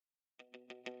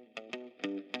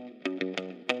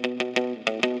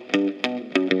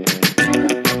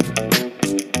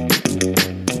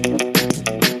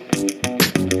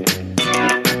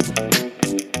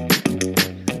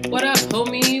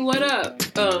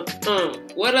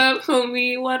What up,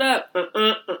 homie? What up?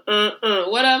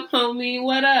 What up, homie?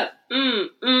 What up?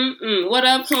 What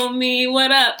up, homie?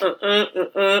 What up?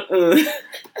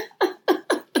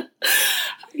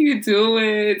 How you doing?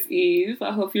 It's Eve.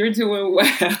 I hope you're doing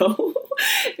well.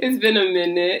 It's been a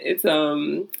minute. It's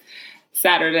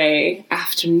Saturday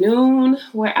afternoon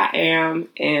where I am,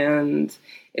 and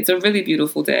it's a really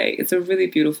beautiful day. It's a really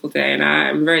beautiful day, and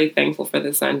I'm very thankful for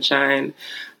the sunshine.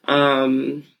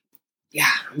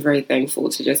 I'm very thankful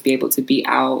to just be able to be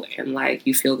out and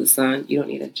you feel the sun. You don't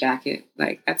need a jacket.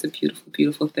 That's a beautiful,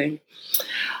 beautiful thing.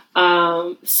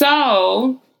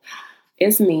 So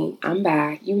it's me. I'm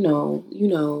back. You know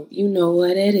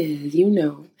what it is,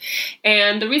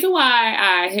 And the reason why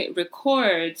I hit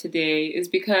record today is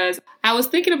because I was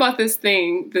thinking about this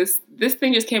thing. This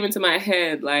thing just came into my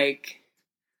head.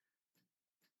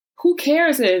 Who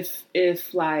cares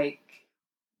if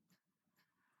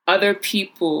other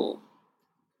people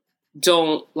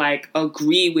don't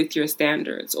agree with your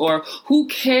standards, or who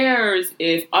cares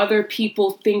if other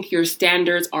people think your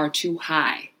standards are too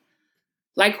high?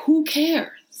 Who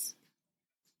cares?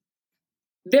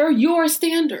 They're your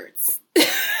standards.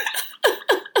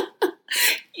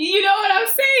 You know what I'm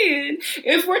saying?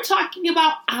 If we're talking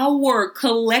about our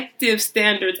collective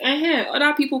standards,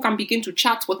 other people can begin to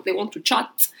chat what they want to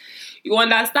chat. You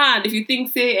understand? If you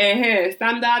think, say,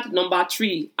 standard number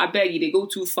 3, I beg you, they go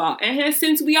too far.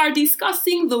 Since we are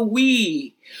discussing the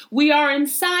we are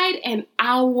inside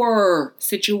our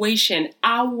situation,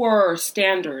 our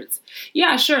standards.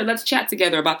 Yeah, sure, let's chat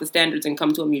together about the standards and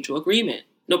come to a mutual agreement.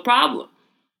 No problem.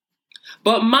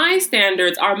 But my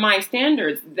standards are my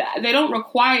standards. They don't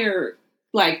require,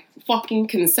 fucking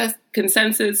consensus,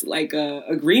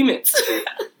 agreements.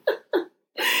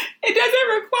 It doesn't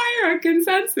require a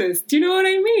consensus. Do you know what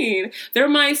I mean? They're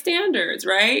my standards,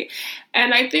 right?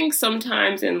 And I think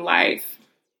sometimes in life,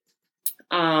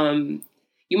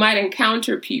 you might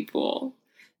encounter people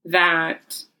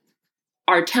that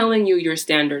are telling you your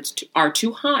standards are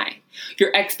too high. Your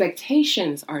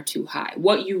expectations are too high.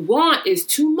 What you want is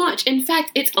too much. In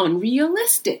fact, it's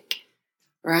unrealistic,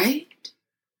 right?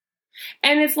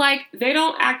 And it's they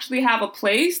don't actually have a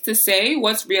place to say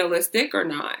what's realistic or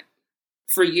not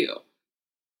for you,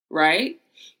 right?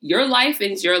 Your life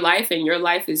is your life, and your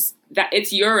life is that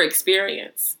it's your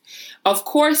experience. Of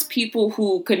course, people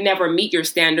who could never meet your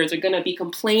standards are going to be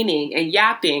complaining and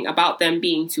yapping about them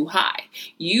being too high.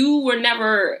 You were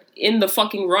never in the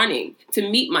fucking running to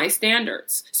meet my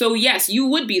standards. So yes, you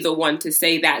would be the one to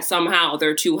say that somehow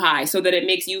they're too high so that it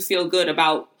makes you feel good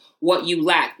about what you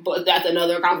lack. But that's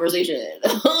another conversation.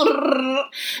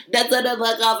 That's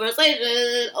another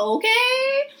conversation.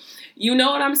 Okay? You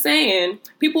know what I'm saying?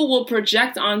 People will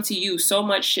project onto you so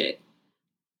much shit.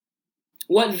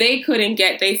 What they couldn't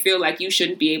get, they feel like you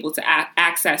shouldn't be able to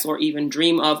access or even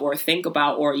dream of or think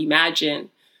about or imagine,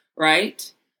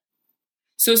 right?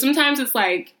 So sometimes it's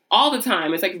all the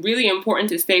time, it's really important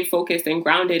to stay focused and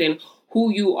grounded in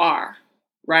who you are,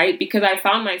 right? Because I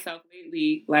found myself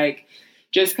lately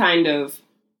just kind of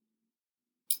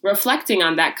reflecting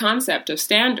on that concept of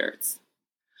standards,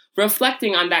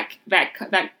 reflecting on that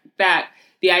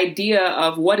the idea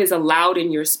of what is allowed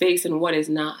in your space and what is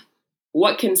not.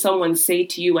 What can someone say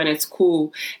to you and it's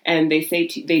cool, and they say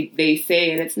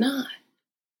and it's not?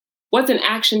 What's an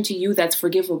action to you that's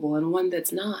forgivable and one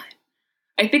that's not?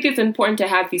 I think it's important to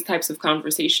have these types of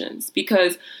conversations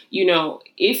because,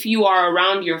 if you are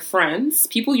around your friends,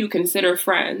 people you consider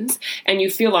friends, and you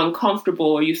feel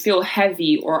uncomfortable or you feel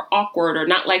heavy or awkward or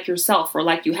not like yourself or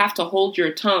you have to hold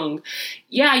your tongue,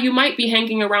 yeah, you might be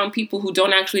hanging around people who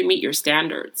don't actually meet your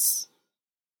standards.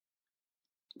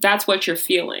 That's what you're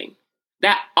feeling.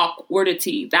 That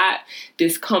awkwardity, that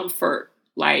discomfort,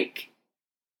 that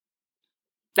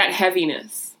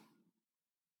heaviness.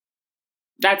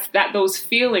 Those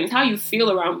feelings, how you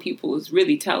feel around people is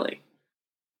really telling.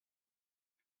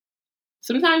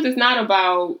 Sometimes it's not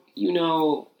about,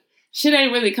 shit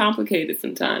ain't really complicated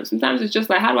sometimes. Sometimes it's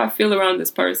just how do I feel around this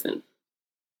person?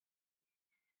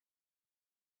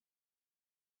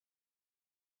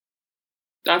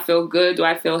 Do I feel good? Do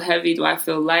I feel heavy? Do I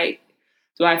feel light?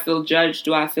 Do I feel judged?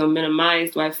 Do I feel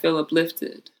minimized? Do I feel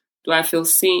uplifted? Do I feel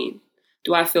seen?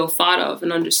 Do I feel thought of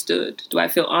and understood? Do I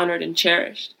feel honored and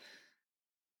cherished?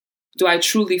 Do I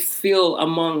truly feel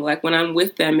among, when I'm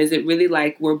with them, is it really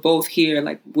we're both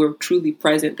here, we're truly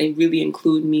present? They really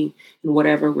include me in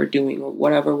whatever we're doing or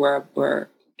whatever we're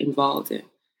involved in.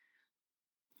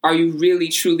 Are you really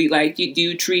truly, do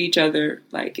you treat each other,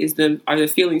 are the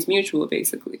feelings mutual,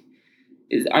 basically?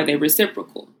 Are they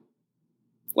reciprocal?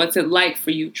 What's it like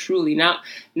for you truly?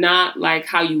 Not like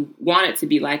how you want it to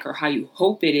be like or how you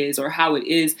hope it is or how it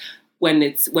is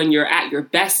when you're at your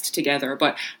best together,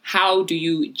 but how do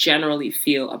you generally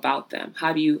feel about them?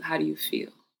 How do you feel?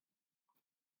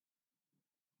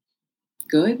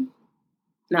 Good?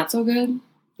 Not so good?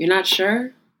 You're not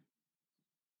sure?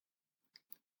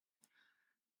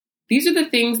 These are the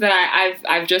things that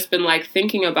I've just been like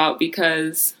thinking about,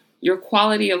 because your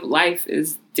quality of life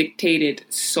is dictated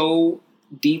so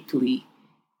deeply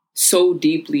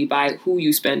by who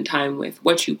you spend time with,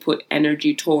 what you put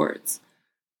energy towards,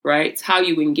 right? It's how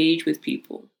you engage with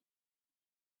people.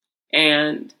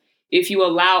 And if you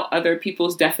allow other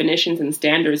people's definitions and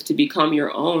standards to become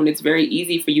your own, it's very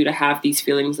easy for you to have these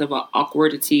feelings of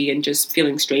awkwardity and just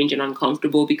feeling strange and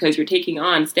uncomfortable because you're taking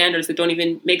on standards that don't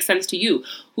even make sense to you.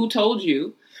 Who told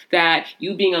you that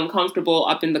you being uncomfortable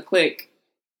up in the clique,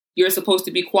 you're supposed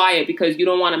to be quiet because you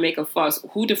don't want to make a fuss?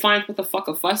 Who defines what the fuck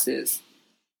a fuss is?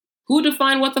 Who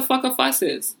defined what the fuck a fuss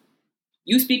is?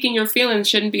 You speaking your feelings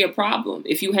shouldn't be a problem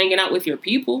if you hanging out with your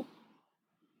people.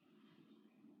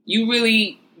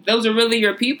 Those are really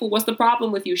your people. What's the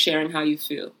problem with you sharing how you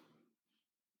feel?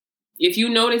 If you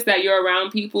notice that you're around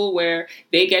people where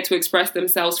they get to express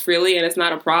themselves freely and it's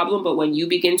not a problem, but when you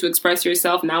begin to express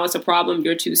yourself, now it's a problem,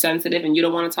 you're too sensitive and you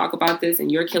don't want to talk about this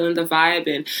and you're killing the vibe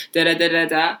and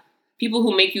da-da-da-da-da. People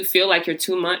who make you feel like you're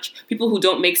too much, people who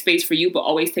don't make space for you but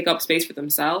always take up space for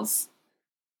themselves.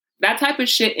 That type of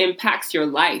shit impacts your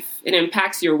life. It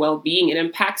impacts your well-being. It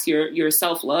impacts your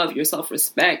self-love, your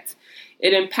self-respect.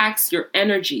 It impacts your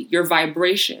energy, your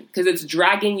vibration, because it's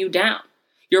dragging you down.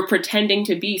 You're pretending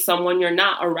to be someone you're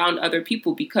not around other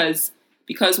people because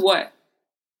what?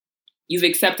 You've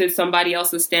accepted somebody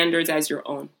else's standards as your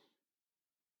own.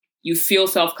 You feel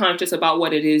self-conscious about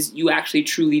what it is you actually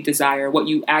truly desire, what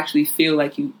you actually feel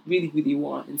like you really, really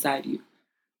want inside you.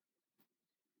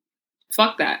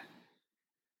 Fuck that.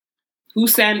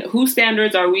 Whose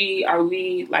standards are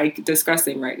we like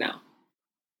discussing right now?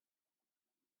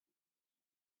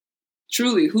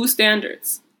 Truly, whose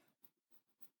standards?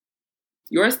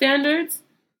 Your standards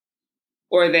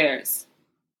or theirs?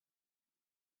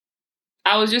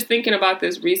 I was just thinking about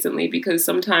this recently because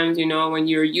sometimes, when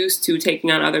you're used to taking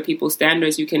on other people's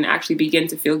standards, you can actually begin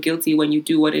to feel guilty when you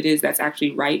do what it is that's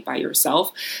actually right by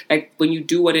yourself. Like when you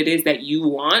do what it is that you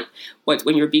want,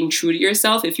 when you're being true to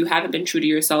yourself, if you haven't been true to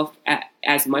yourself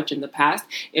as much in the past,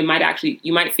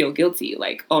 you might feel guilty.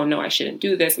 Like, oh no, I shouldn't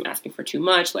do this. I'm asking for too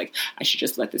much. Like I should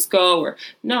just let this go. Or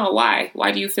no, why?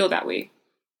 Why do you feel that way?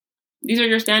 These are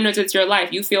your standards. It's your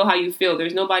life. You feel how you feel.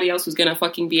 There's nobody else who's going to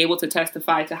fucking be able to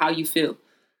testify to how you feel.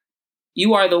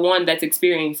 You are the one that's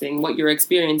experiencing what you're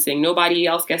experiencing. Nobody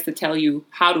else gets to tell you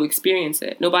how to experience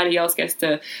it. Nobody else gets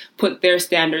to put their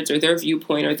standards or their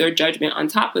viewpoint or their judgment on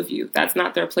top of you. That's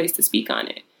not their place to speak on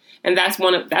it. And that's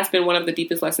been one of the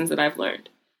deepest lessons that I've learned.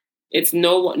 It's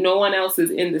no one else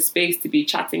is in the space to be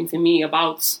chatting to me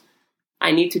about,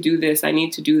 I need to do this, I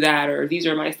need to do that, or these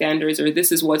are my standards, or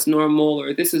this is what's normal,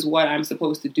 or this is what I'm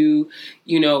supposed to do,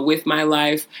 with my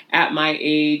life at my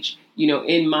age,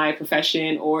 in my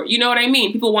profession, or you know what I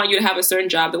mean? People want you to have a certain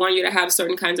job. They want you to have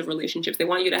certain kinds of relationships. They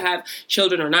want you to have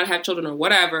children or not have children or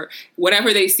whatever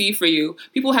they see for you.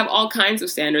 People have all kinds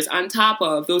of standards on top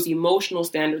of those emotional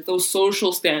standards, those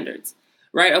social standards,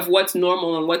 right? Of what's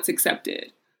normal and what's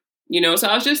accepted. So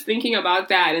I was just thinking about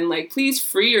that and like, please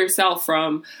free yourself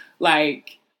from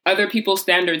like other people's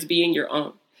standards being your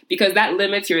own, because that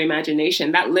limits your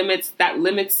imagination. That limits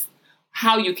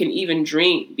how you can even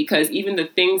dream, because even the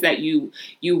things that you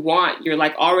want, you're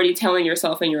like already telling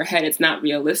yourself in your head it's not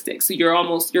realistic. So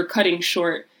you're cutting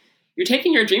short. You're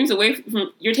taking your dreams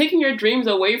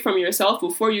away from yourself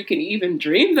before you can even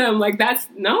dream them. Like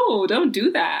don't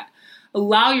do that.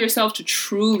 Allow yourself to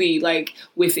truly, like,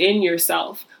 within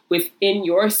yourself,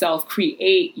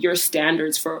 create your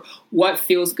standards for what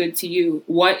feels good to you,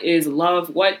 what is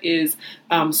love, what is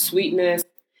sweetness.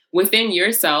 Within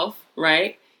yourself,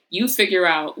 right? You figure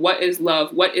out what is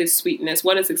love, what is sweetness,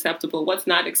 what is acceptable, what's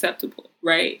not acceptable,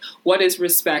 right? What is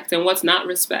respect and what's not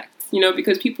respect,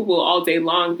 because people will all day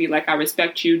long be like, I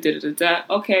respect you, da-da-da-da.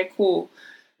 Okay, cool.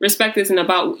 Respect isn't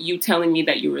about you telling me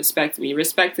that you respect me.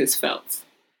 Respect is felt.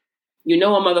 A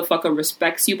motherfucker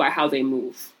respects you by how they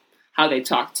move, how they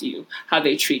talk to you, how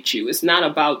they treat you. It's not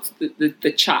about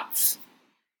the chats.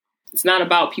 It's not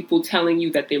about people telling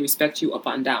you that they respect you up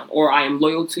and down, or I am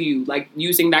loyal to you, like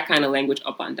using that kind of language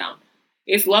up and down.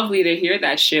 It's lovely to hear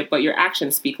that shit, but your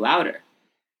actions speak louder.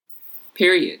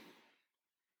 Period.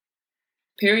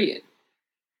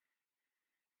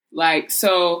 Like,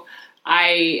 so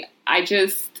I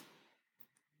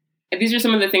these are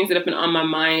some of the things that have been on my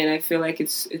mind, and I feel like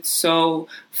it's so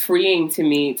freeing to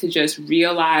me to just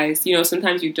realize,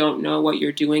 sometimes you don't know what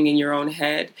you're doing in your own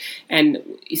head, and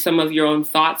some of your own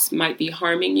thoughts might be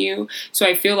harming you. So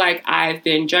I feel like I've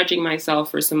been judging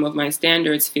myself for some of my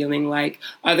standards, feeling like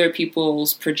other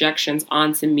people's projections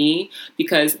onto me,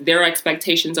 because their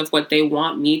expectations of what they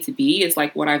want me to be is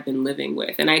like what I've been living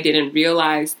with. And I didn't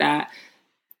realize that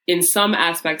in some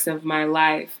aspects of my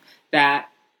life that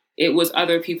it was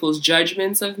other people's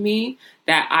judgments of me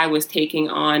that I was taking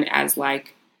on as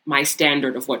like my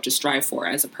standard of what to strive for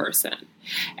as a person.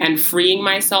 And freeing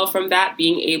myself from that,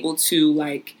 being able to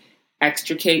like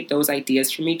extricate those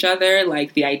ideas from each other,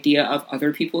 like the idea of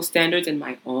other people's standards and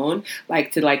my own,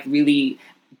 like to like really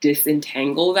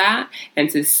disentangle that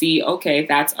and to see, okay,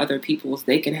 that's other people's,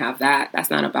 they can have that. That's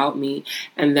not about me.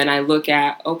 And then I look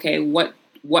at, okay, what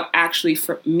actually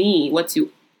for me, what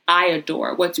do I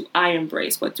adore? What do I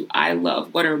embrace? What do I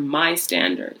love? What are my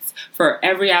standards for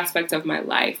every aspect of my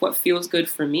life? What feels good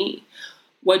for me?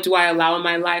 What do I allow in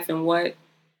my life, and what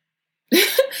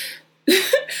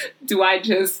do I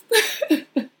just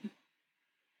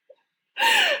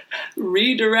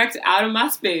redirect out of my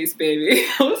space, baby?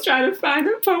 I was trying to find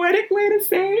a poetic way to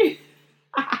say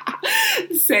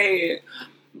it.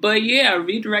 But yeah,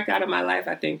 redirect out of my life,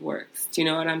 I think works. Do you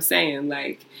know what I'm saying?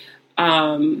 Like,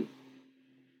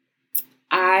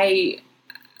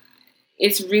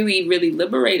 it's really, really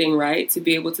liberating, right? To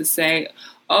be able to say,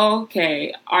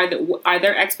 okay, are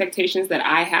there expectations that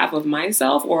I have of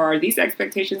myself, or are these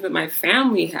expectations that my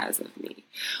family has of me?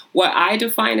 What I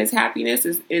define as happiness,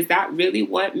 is that really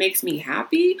what makes me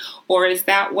happy? Or is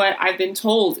that what I've been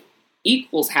told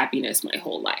equals happiness my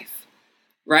whole life?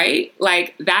 Right?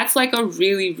 Like, that's like a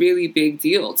really, really big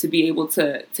deal to be able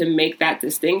to make that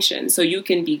distinction. So you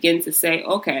can begin to say,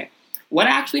 okay, what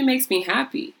actually makes me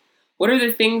happy? What are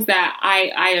the things that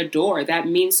I adore, that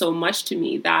mean so much to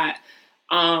me, that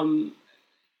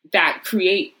that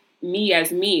create me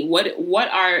as me?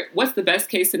 What's the best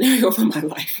case scenario for my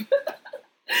life?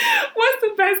 What's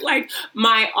the best, like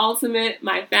my ultimate,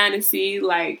 my fantasy,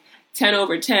 like 10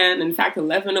 over 10, in fact,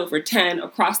 11 over 10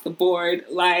 across the board.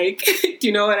 Like, do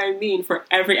you know what I mean? For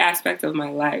every aspect of my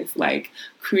life, like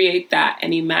create that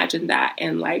and imagine that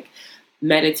and like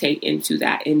meditate into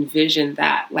that, envision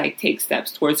that, like take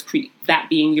steps towards that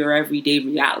being your everyday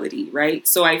reality, right?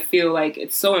 So I feel like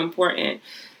it's so important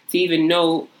to even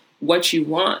know what you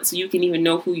want so you can even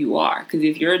know who you are. Because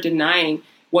if you're denying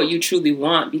what you truly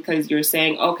want because you're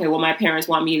saying, okay, well, my parents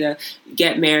want me to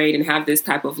get married and have this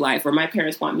type of life, or my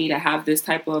parents want me to have this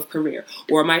type of career,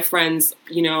 or my friends,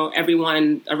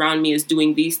 everyone around me is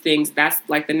doing these things. That's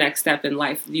like the next step in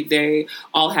life. They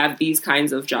all have these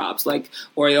kinds of jobs, like,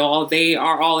 or they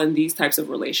are all in these types of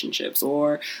relationships,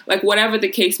 or like whatever the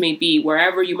case may be,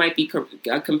 wherever you might be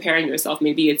comparing yourself,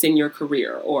 maybe it's in your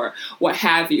career or what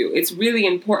have you. It's really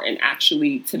important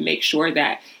actually to make sure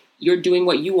that you're doing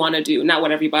what you want to do, not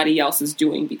what everybody else is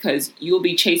doing, because you'll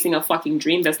be chasing a fucking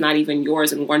dream that's not even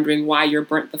yours and wondering why you're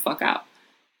burnt the fuck out.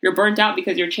 You're burnt out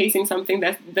because you're chasing something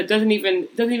that doesn't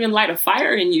even light a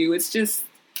fire in you. It's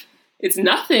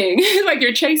nothing. Like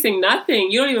you're chasing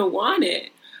nothing. You don't even want it.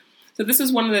 So this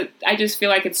is I just feel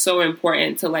like it's so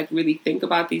important to like really think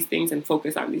about these things and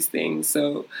focus on these things.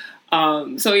 So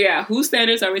yeah, whose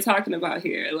standards are we talking about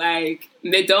here? Like,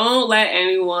 don't let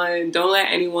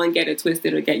anyone get it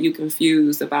twisted or get you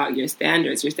confused about your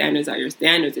standards. Your standards are your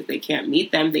standards. If they can't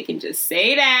meet them, they can just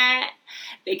say that.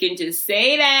 They can just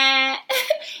say that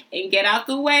and get out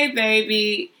the way,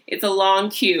 baby. It's a long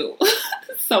queue.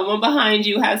 Someone behind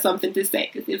you has something to say.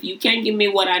 Because if you can't give me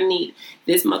what I need,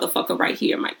 this motherfucker right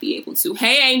here might be able to.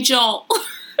 Hey, Angel.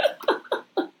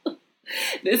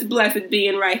 This blessed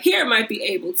being right here might be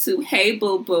able to. Hey,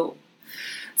 boo-boo.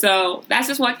 So that's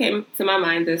just what came to my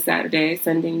mind this Saturday,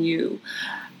 sending you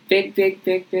big, big,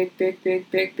 big, big, big, big,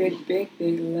 big, big, big,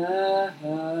 big love.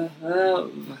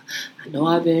 I know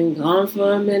I've been gone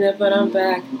for a minute, but I'm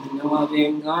back. I know I've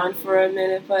been gone for a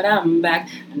minute, but I'm back.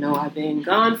 I know I've been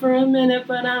gone for a minute,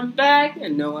 but I'm back. I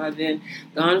know I've been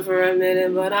gone for a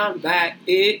minute, but I'm back.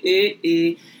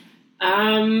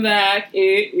 I'm back.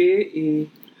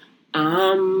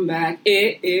 I'm back,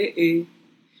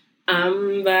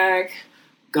 I'm back,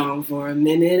 gone for a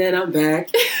minute and I'm back.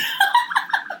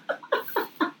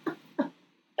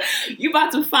 You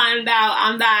about to find out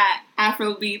I'm that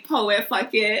Afrobeat poet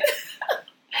fucking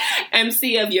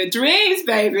MC of your dreams,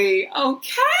 baby.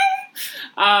 Okay?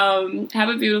 Have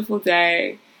a beautiful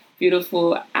day,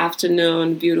 beautiful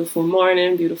afternoon, beautiful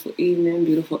morning, beautiful evening,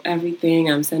 beautiful everything.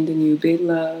 I'm sending you big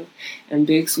love and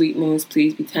big sweetness.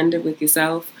 Please be tender with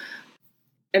yourself.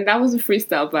 And that was a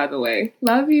freestyle, by the way.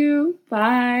 Love you.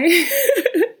 Bye.